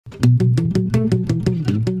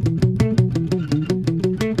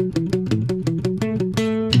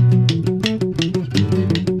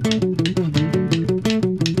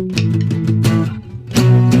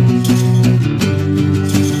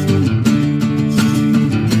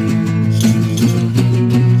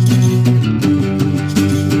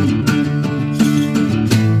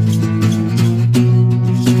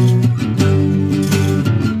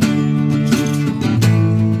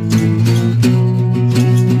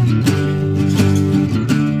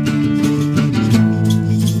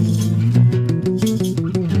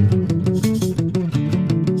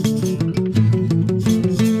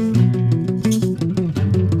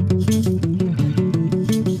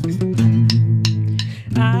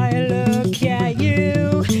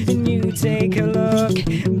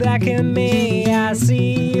back at me, I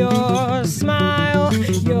see your smile,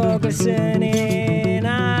 your glistening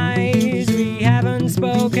eyes. We haven't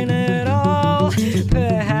spoken at all.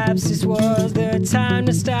 Perhaps this was the time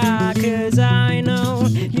to start, 'cause I know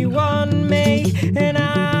you want me and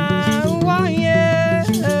I want you.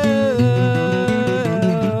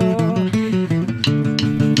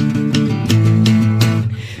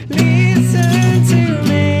 Listen to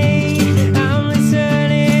me, I'm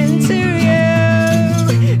listening to you.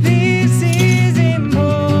 This is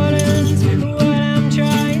important, what I'm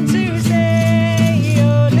trying to say.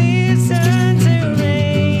 Oh, listen to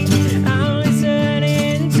me, I'm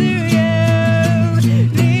listening to you.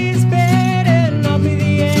 This better not be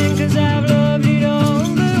the end, 'cause I've loved it all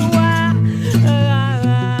the while.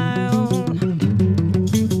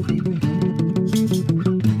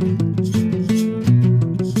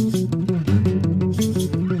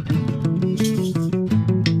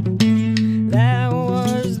 That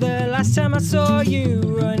was the last time I saw you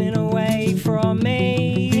running away from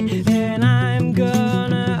me, and I'm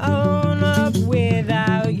gonna own up,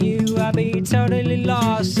 without you I'll be totally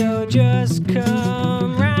lost. So just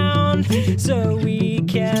come round so we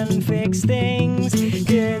can fix things,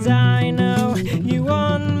 'cause I know you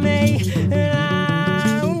want me and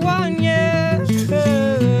I want you.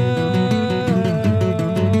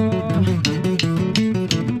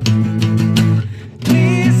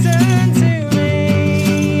 Listen to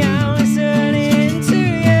me, I'm listening to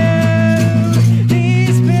you.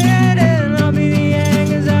 This better not be the end,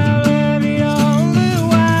 'cause I love it all the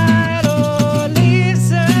while. Oh,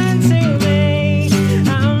 listen to me,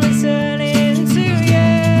 I'm listening to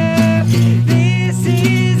you. This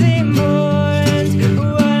is important,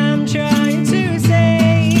 what I'm trying to say.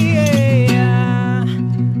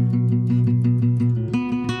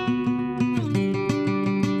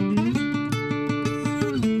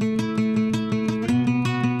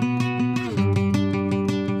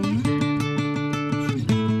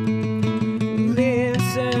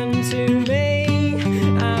 Listen to me,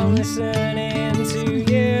 I'm listening to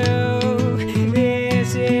you. This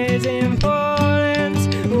is important,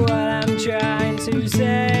 what I'm trying to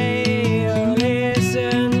say. Oh,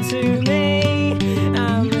 listen to me,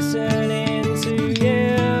 I'm listening to you.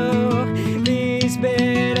 This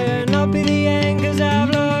better not be the end.